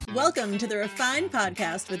Welcome to the Refined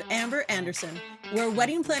Podcast with Amber Anderson, where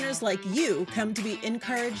wedding planners like you come to be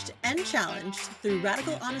encouraged and challenged through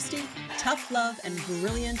radical honesty, tough love, and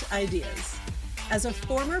brilliant ideas. As a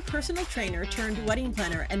former personal trainer turned wedding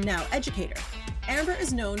planner and now educator, Amber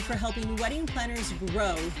is known for helping wedding planners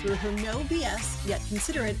grow through her no BS yet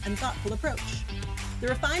considerate and thoughtful approach. The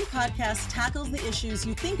Refined Podcast tackles the issues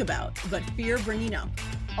you think about but fear bringing up,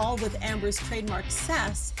 all with Amber's trademark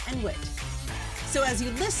sass and wit. So as you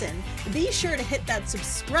listen, be sure to hit that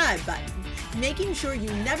subscribe button, making sure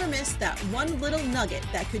you never miss that one little nugget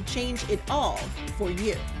that could change it all for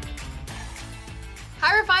you.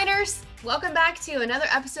 Hi, Refiners! Welcome back to another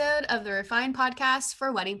episode of the Refined Podcast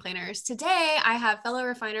for wedding planners. Today, I have fellow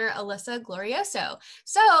refiner Alyssa Glorioso.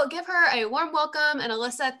 So give her a warm welcome. And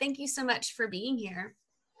Alyssa, thank you so much for being here.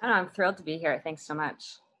 Oh, I'm thrilled to be here. Thanks so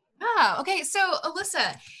much. Oh, okay. So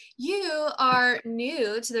Alyssa, you are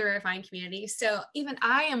new to the Refined community. So even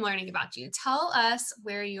I am learning about you. Tell us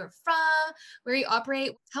where you're from, where you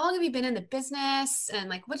operate. How long have you been in the business,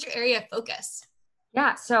 and like what's your area of focus?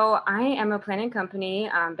 Yeah, so I am a planning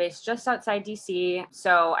company based just outside DC.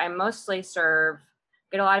 So I mostly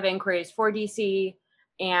get a lot of inquiries for DC,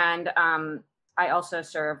 and I also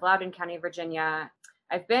serve Loudoun County, Virginia.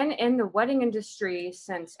 I've been in the wedding industry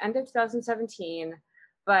since end of 2017,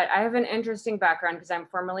 but I have an interesting background because I'm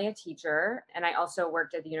formerly a teacher, and I also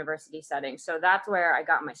worked at the university setting. So that's where I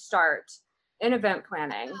got my start in event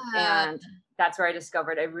planning, and that's where I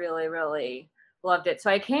discovered I really, really loved it.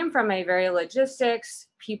 So I came from a very logistics,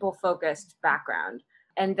 people-focused background.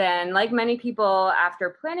 And then, like many people,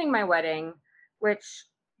 after planning my wedding, which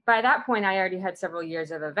by that point, I already had several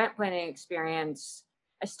years of event planning experience,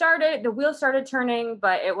 the wheel started turning,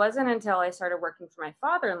 but it wasn't until I started working for my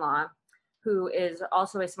father-in-law, who is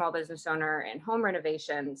also a small business owner in home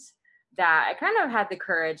renovations, that I kind of had the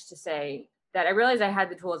courage to say that I realized I had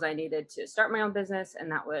the tools I needed to start my own business.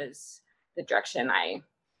 And that was the direction I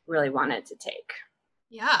really wanted to take.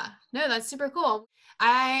 Yeah, no, that's super cool.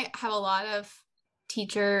 I have a lot of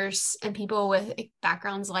teachers and people with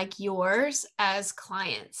backgrounds like yours as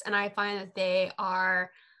clients. And I find that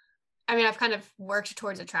I've kind of worked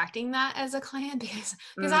towards attracting that as a client because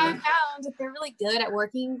I have found that they're really good at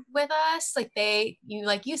working with us. Like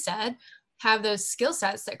like you said, have those skill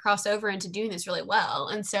sets that cross over into doing this really well.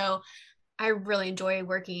 And so I really enjoy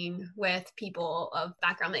working with people of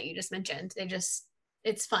background that you just mentioned.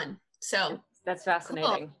 It's fun. So that's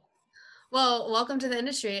fascinating. Cool. Well, welcome to the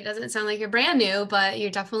industry. It doesn't sound like you're brand new, but you're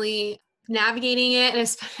definitely navigating it. And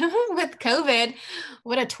especially with COVID,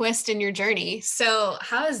 what a twist in your journey. So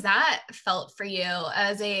how has that felt for you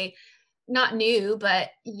as not new, but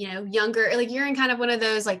younger, like you're in kind of one of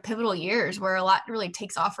those like pivotal years where a lot really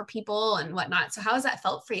takes off for people and whatnot. So how has that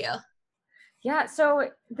felt for you? Yeah, so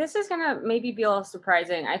this is going to maybe be a little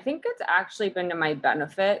surprising. I think it's actually been to my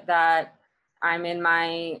benefit that I'm in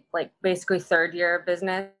my basically third year of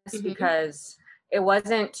business, because it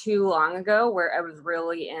wasn't too long ago where I was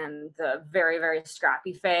really in the very, very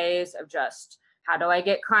scrappy phase of just, how do I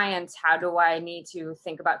get clients? How do I need to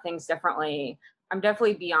think about things differently? I'm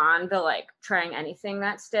definitely beyond the trying anything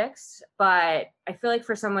that sticks. But I feel like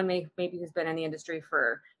for someone maybe who's been in the industry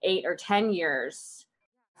for 8 or 10 years,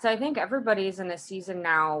 so I think everybody's in a season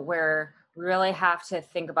now where we really have to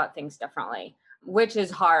think about things differently, which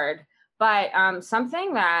is hard. But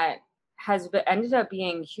something that ended up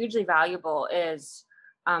being hugely valuable is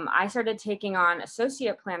I started taking on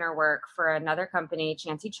associate planner work for another company,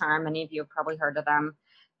 Chancy Charm. Many of you have probably heard of them.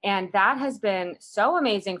 And that has been so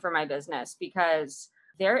amazing for my business because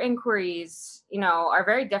their inquiries, are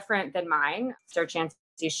very different than mine. So Chancy,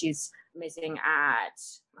 she's amazing at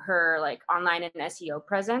her online and SEO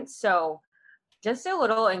presence. So just a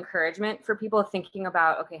little encouragement for people thinking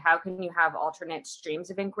about, okay, how can you have alternate streams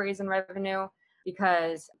of inquiries and revenue?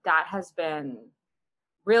 Because that has been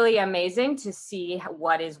really amazing to see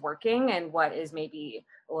what is working and what is maybe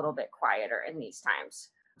a little bit quieter in these times.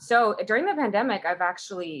 So during the pandemic,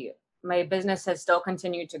 my business has still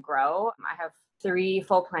continued to grow. I have 3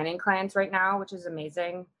 full planning clients right now, which is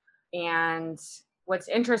amazing. And what's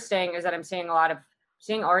interesting is that I'm seeing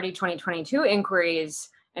already 2022 inquiries,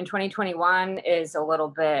 and 2021 is a little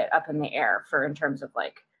bit up in the air in terms of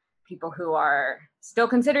people who are still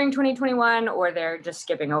considering 2021 or they're just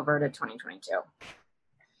skipping over to 2022.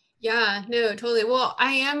 Yeah, no, totally. Well,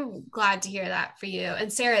 I am glad to hear that for you.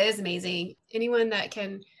 And Sarah is amazing. Anyone that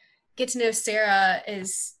can get to know Sarah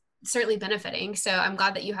is certainly benefiting. So I'm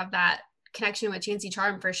glad that you have that connection with Chancy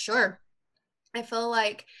Charm for sure. I feel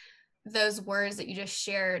like those words that you just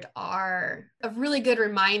shared are a really good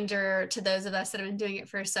reminder to those of us that have been doing it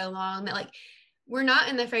for so long that we're not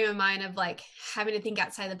in the frame of mind of like having to think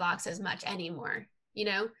outside the box as much anymore, you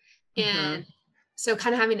know? And so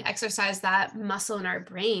kind of having to exercise that muscle in our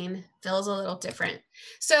brain feels a little different.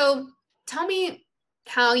 So tell me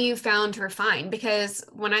how you found Refine, because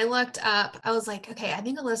when I looked up, I was like, okay, I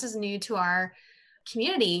think Alyssa's new to our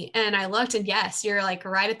community. And I looked, and yes, you're like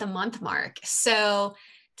right at the month mark. So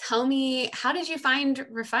tell me, how did you find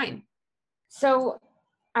Refine? So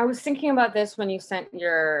I was thinking about this when you sent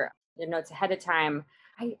your notes ahead of time.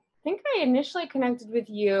 I think I initially connected with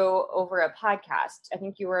you over a podcast. I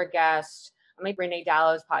think you were a guest on like Renee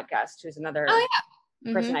Dallow's podcast, who's another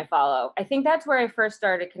person I follow. I think that's where I first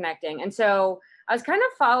started connecting. And so I was kind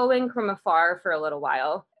of following from afar for a little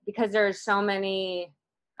while because there's so many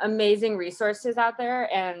amazing resources out there.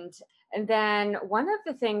 And then one of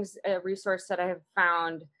the things, a resource that I have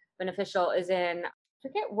found beneficial is in, I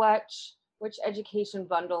forget which education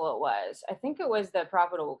bundle it was. I think it was the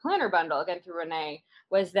Profitable Planner bundle, again through Renee,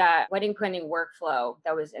 was that wedding planning workflow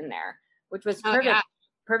that was in there, which was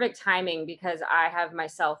perfect timing because I have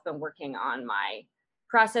myself been working on my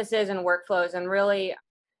processes and workflows and really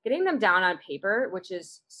getting them down on paper, which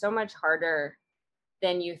is so much harder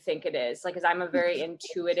than you think it is. Like, cause I'm a very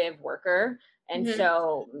intuitive worker. And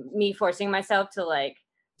so me forcing myself to like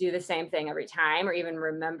do the same thing every time, or even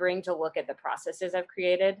remembering to look at the processes I've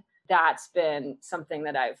created, that's been something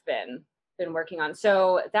that I've been working on.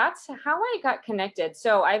 So that's how I got connected.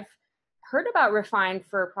 So I've heard about Refine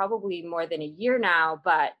for probably more than a year now,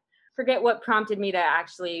 but forget what prompted me to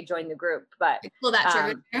actually join the group. But well,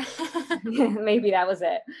 that's maybe that was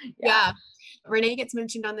it. Yeah. Renee gets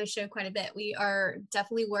mentioned on the show quite a bit. We are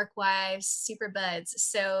definitely work wives, super buds.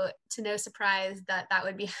 So to no surprise that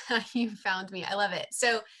would be how you found me. I love it.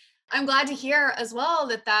 So I'm glad to hear as well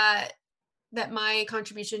that my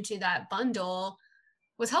contribution to that bundle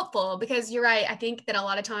was helpful, because you're right. I think that a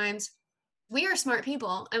lot of times we are smart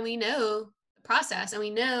people and we know the process, and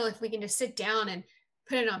we know if we can just sit down and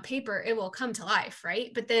put it on paper, it will come to life.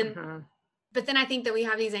 Right. But then I think that we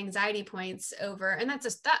have these anxiety points over, and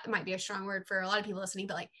that might be a strong word for a lot of people listening,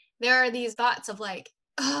 but like there are these thoughts of like,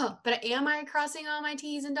 oh, but am I crossing all my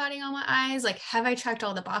T's and dotting all my I's? Like, have I checked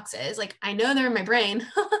all the boxes? Like, I know they're in my brain,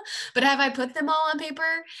 but have I put them all on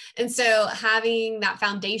paper? And so having that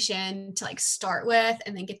foundation to like start with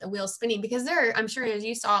and then get the wheel spinning, because I'm sure as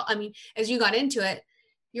you saw, as you got into it,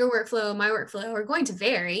 your workflow, my workflow are going to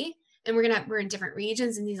vary, and we're in different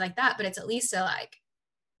regions and things like that, but it's at least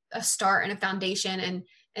a start and a foundation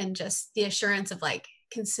and just the assurance of like,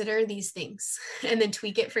 consider these things and then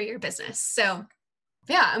tweak it for your business. So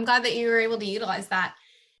yeah, I'm glad that you were able to utilize that.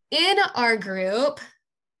 In our group,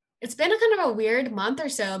 it's been a kind of a weird month or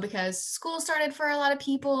so because school started for a lot of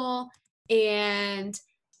people, and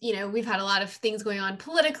we've had a lot of things going on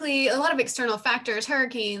politically, a lot of external factors,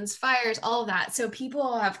 hurricanes, fires, all of that. So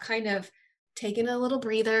people have kind of taken a little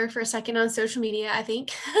breather for a second on social media, I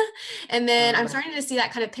think. And then I'm starting to see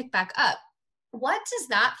that kind of pick back up. What does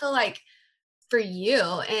that feel like for you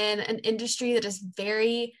in an industry that is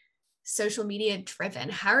very social media driven?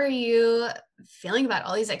 How are you feeling about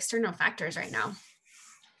all these external factors right now?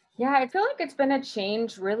 Yeah, I feel like it's been a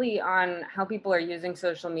change really on how people are using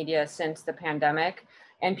social media since the pandemic,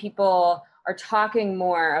 and people are talking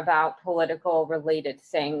more about political related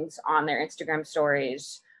things on their Instagram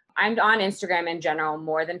stories. I'm on Instagram in general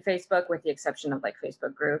more than Facebook, with the exception of like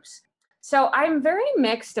Facebook groups. So I'm very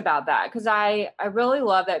mixed about that, because I really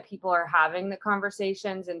love that people are having the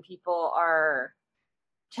conversations and people are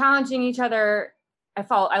challenging each other.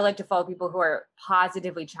 I like to follow people who are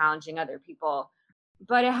positively challenging other people.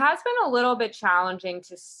 But it has been a little bit challenging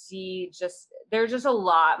to see there's just a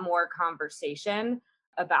lot more conversation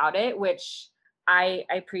about it, which I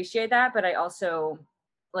appreciate that. But I also,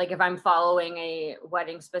 like, if I'm following a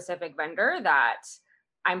wedding specific vendor, that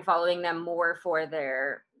I'm following them more for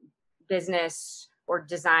their business or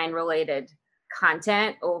design related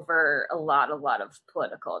content over a lot of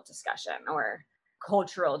political discussion or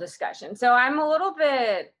cultural discussion. So I'm a little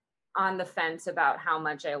bit on the fence about how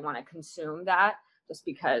much I want to consume that, just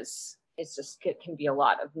because it can be a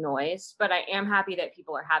lot of noise. But I am happy that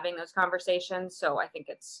people are having those conversations. So I think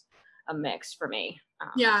it's a mix for me.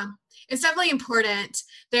 Yeah, it's definitely important.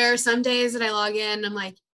 There are some days that I log in and I'm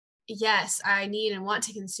like, yes, I need and want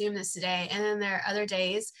to consume this today. And then there are other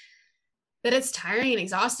days that it's tiring and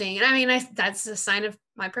exhausting. And that's a sign of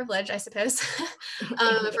my privilege, I suppose.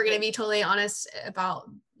 If we're going to be totally honest about,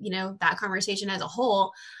 that conversation as a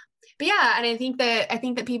whole. But yeah, and I think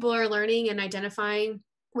that people are learning and identifying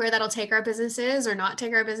where that'll take our businesses or not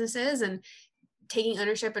take our businesses, and taking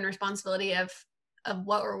ownership and responsibility of of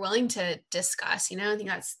what we're willing to discuss. I think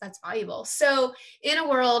that's valuable. So in a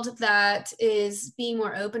world that is being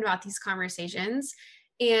more open about these conversations,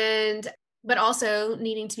 but also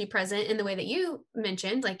needing to be present in the way that you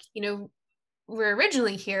mentioned, like, we're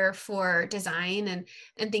originally here for design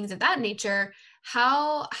and things of that nature.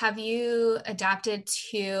 How have you adapted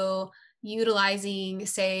to utilizing,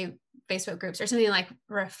 say, Facebook groups or something like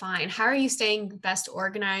Refine? How are you staying best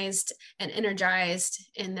organized and energized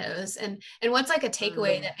in those? And what's like a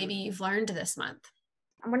takeaway that maybe you've learned this month?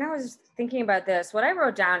 When I was thinking about this, what I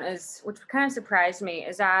wrote down is, which kind of surprised me,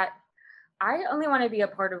 is that I only want to be a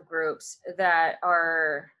part of groups that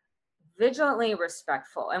are vigilantly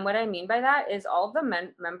respectful. And what I mean by that is all of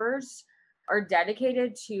the members are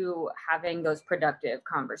dedicated to having those productive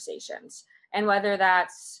conversations. And whether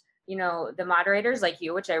that's, the moderators like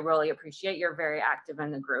you, which I really appreciate, you're very active in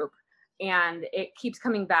the group. And it keeps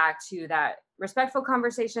coming back to that respectful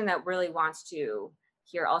conversation that really wants to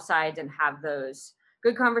hear all sides and have those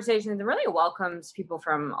good conversations, and really welcomes people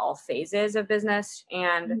from all phases of business.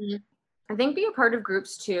 And I think be a part of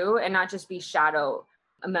groups too, and not just be shadow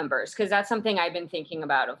members, because that's something I've been thinking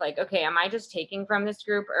about, of like, okay, am I just taking from this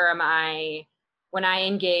group, or am I, when I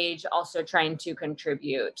engage, also trying to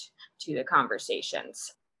contribute to the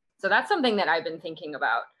conversations? So that's something that I've been thinking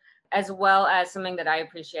about, as well as something that I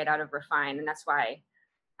appreciate out of Refine. And that's why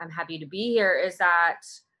I'm happy to be here, is that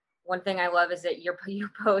one thing I love is that you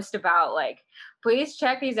post about like, please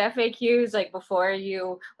check these FAQs like before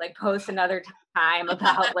you like post another time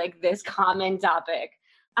about like this common topic.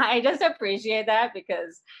 I just appreciate that,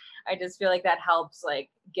 because I just feel like that helps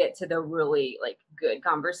like get to the really like good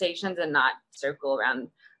conversations and not circle around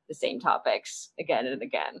the same topics again and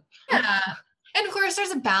again. Yeah. And of course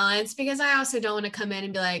there's a balance, because I also don't want to come in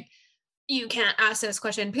and be like, you can't ask this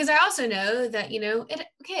question, because I also know that,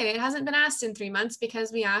 it hasn't been asked in 3 months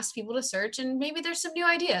because we asked people to search and maybe there's some new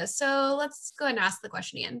ideas. So let's go ahead and ask the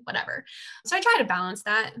question again, whatever. So I try to balance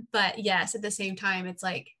that. But yes, at the same time, it's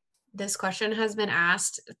like, this question has been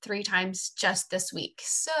asked 3 times just this week.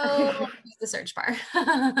 So use the search bar.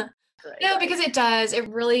 No, because it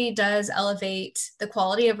really does elevate the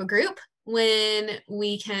quality of a group when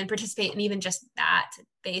we can participate in even just that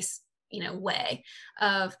base, way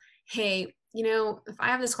of, hey, if I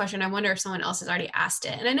have this question, I wonder if someone else has already asked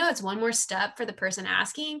it. And I know it's one more step for the person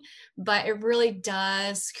asking, but it really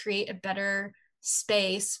does create a better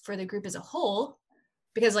space for the group as a whole,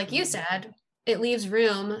 because like you said, it leaves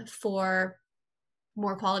room for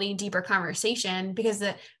more quality, deeper conversation, because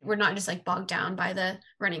we're not just like bogged down by the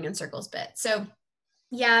running in circles bit. So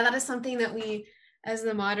yeah, that is something that we, as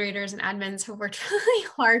the moderators and admins, have worked really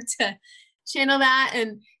hard to channel that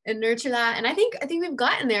and nurture that. And I think we've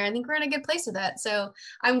gotten there. I think we're in a good place with it. So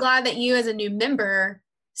I'm glad that you as a new member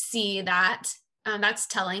see that. That's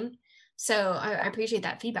telling. So I appreciate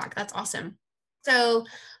that feedback. That's awesome. So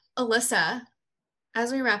Alyssa,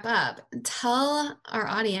 as we wrap up, tell our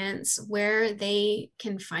audience where they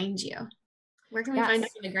can find you. Where can we find you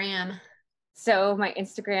on the gram? So my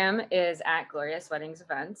Instagram is at Glorious Weddings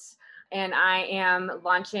Events, and I am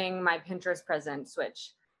launching my Pinterest presence,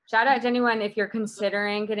 which shout out to anyone if you're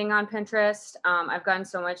considering getting on Pinterest. I've gotten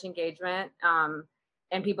so much engagement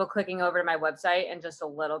and people clicking over to my website and just a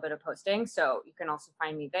little bit of posting. So you can also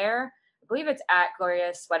find me there. I believe it's at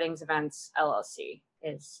Glorious Weddings Events LLC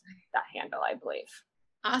is that handle, I believe.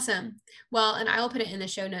 Awesome. Well, and I will put it in the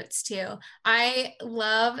show notes too. I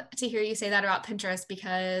love to hear you say that about Pinterest,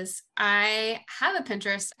 because I have a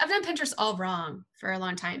Pinterest. I've done Pinterest all wrong for a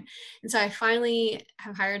long time. And so I finally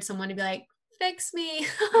have hired someone to be like, fix me.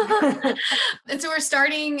 And so we're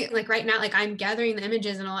starting like right now, like I'm gathering the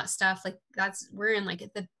images and all that stuff. Like we're in like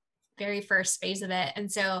the very first phase of it.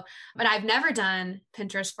 And so, but I've never done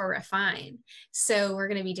Pinterest for Refine. So we're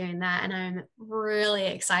going to be doing that. And I'm really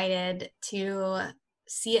excited to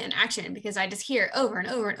see it in action, because I just hear over and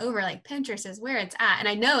over and over, like Pinterest is where it's at. And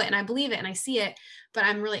I know it and I believe it and I see it, but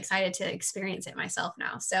I'm really excited to experience it myself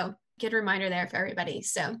now. So good reminder there for everybody.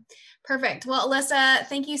 So perfect. Well, Alyssa,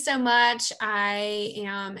 thank you so much. I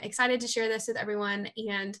am excited to share this with everyone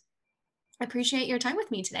and appreciate your time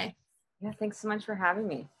with me today. Yeah, thanks so much for having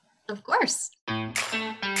me. Of course.